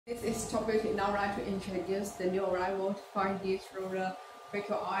This is Top Beauty. Now I'd like to introduce the new arrival 5D roller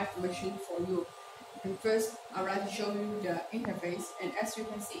vacuum machine for you. And first, I'd like to show you the interface. And as you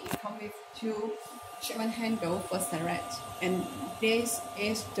can see, it comes with two treatment handles for select. And this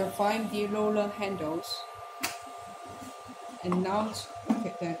is the 5D roller handles. And now look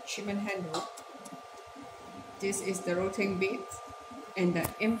at the treatment handle. This is the rotating bit and the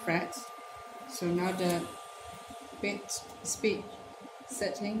infrared. So now the bit speed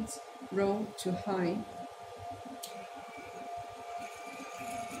settings roll to high.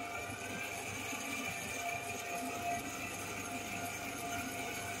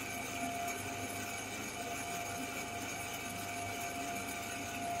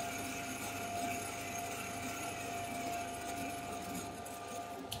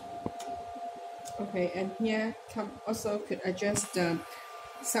 Okay, and here also could adjust the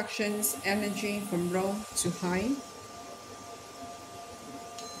suction's energy from low to high.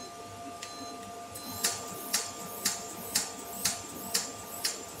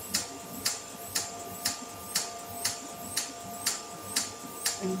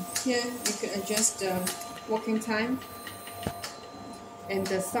 And here you could adjust the working time and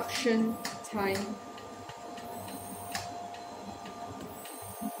the suction time.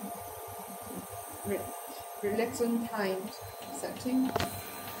 Relaxation time setting.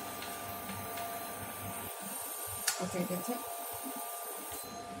 Okay, that's it.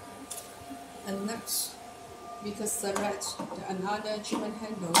 And next, we could select another treatment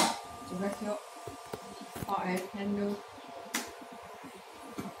handle, the vacuum RF handle.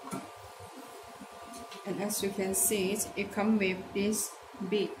 And as you can see, it comes with this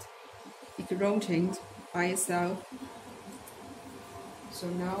bit. It rotates by itself. So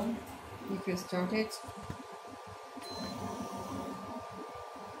now you can start it.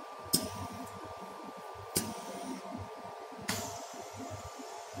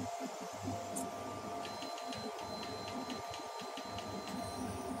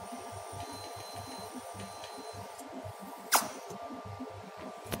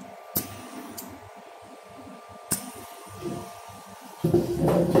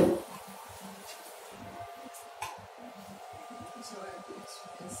 So as you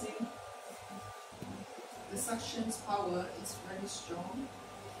can see, the suction's power is very strong.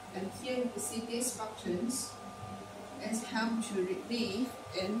 And here you can see these buttons as help to relieve,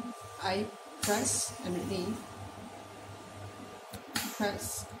 and I press and relieve,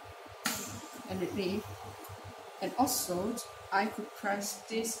 press and relieve. And also I could press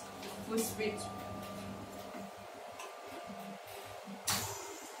this full speed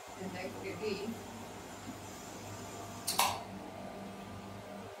and then relieve.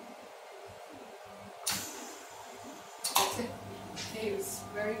 It is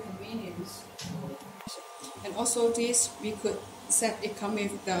very convenient. And also this, we could set it come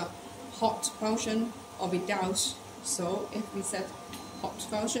with the hot function or without. So if we set hot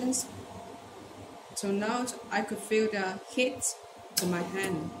functions, so now I could feel the heat on my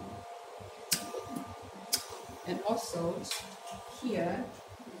hand. And also here,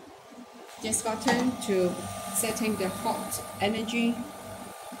 this button to setting the hot energy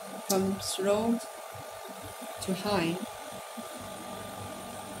from low to high.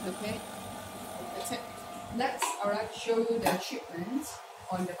 Okay, that's it. Next, I would like to show you the treatment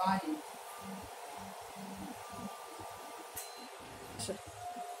on the body.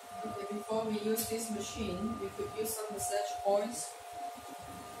 Okay, before we use this machine, we could use some massage oils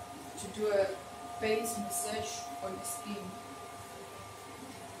to do a base massage on the skin.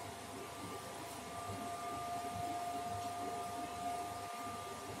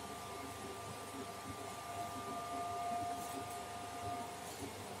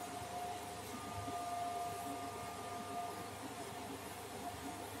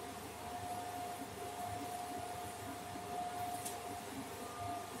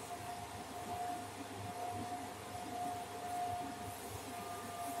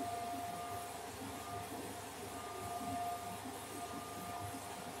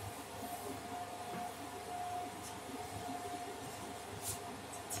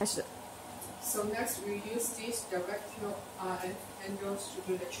 So next we use this vacuum RF handles to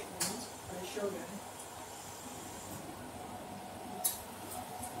do the treatment on the shoulder.